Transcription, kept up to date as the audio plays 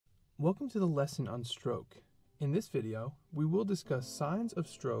Welcome to the lesson on stroke. In this video, we will discuss signs of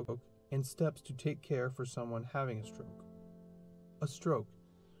stroke and steps to take care for someone having a stroke. A stroke,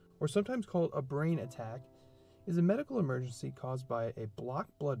 or sometimes called a brain attack, is a medical emergency caused by a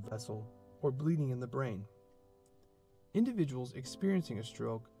blocked blood vessel or bleeding in the brain. Individuals experiencing a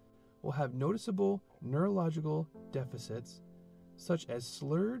stroke will have noticeable neurological deficits such as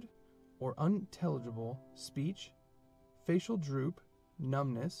slurred or unintelligible speech, facial droop,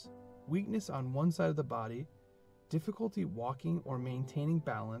 numbness, weakness on one side of the body, difficulty walking or maintaining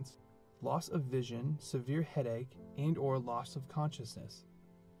balance, loss of vision, severe headache, and/or loss of consciousness.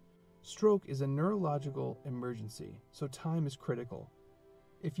 Stroke is a neurological emergency, so time is critical.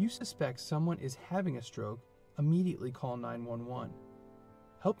 If you suspect someone is having a stroke, immediately call 911.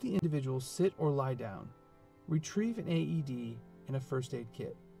 Help the individual sit or lie down. Retrieve an AED and a first aid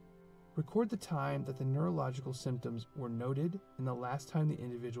kit. Record the time that the neurological symptoms were noted and the last time the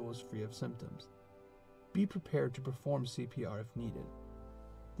individual was free of symptoms. Be prepared to perform CPR if needed.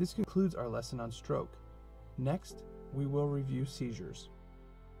 This concludes our lesson on stroke. Next, we will review seizures.